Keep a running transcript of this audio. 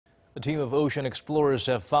A team of ocean explorers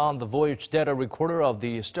have found the voyage data recorder of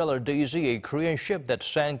the Stellar-Daisy, a Korean ship that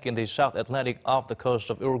sank in the South Atlantic off the coast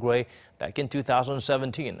of Uruguay back in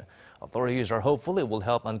 2017. Authorities are hopeful it will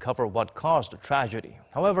help uncover what caused the tragedy.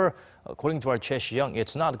 However, according to our Choi Si-young,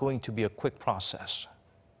 it's not going to be a quick process.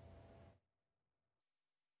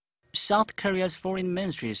 South Korea's foreign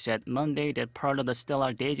ministry said Monday that part of the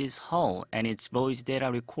Stellar-Daisy's hull and its voyage data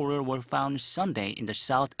recorder were found Sunday in the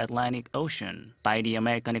South Atlantic Ocean by the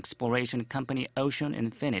American exploration company Ocean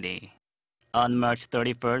Infinity. On March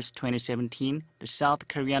 31, 2017, the South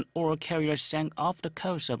Korean ore carrier sank off the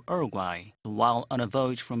coast of Uruguay while on a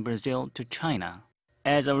voyage from Brazil to China.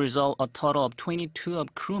 As a result, a total of 22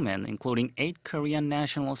 of crewmen, including 8 Korean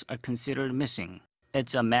nationals, are considered missing.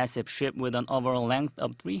 It's a massive ship with an overall length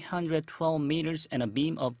of 312 meters and a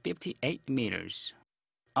beam of 58 meters.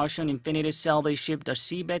 Ocean Infinity's salvage ship, the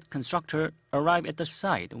Seabed Constructor, arrived at the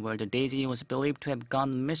site where the Daisy was believed to have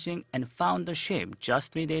gone missing and found the ship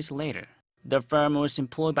just 3 days later. The firm was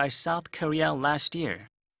employed by South Korea last year.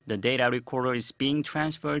 The data recorder is being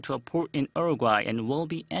transferred to a port in Uruguay and will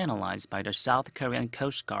be analyzed by the South Korean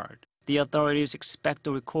Coast Guard. The authorities expect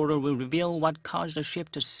the recorder will reveal what caused the ship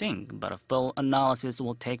to sink, but a full analysis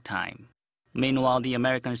will take time. Meanwhile, the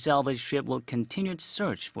American salvage ship will continue its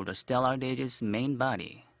search for the Stellar-Daisy's main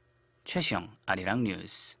body. Choi Si-young, Arirang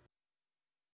News.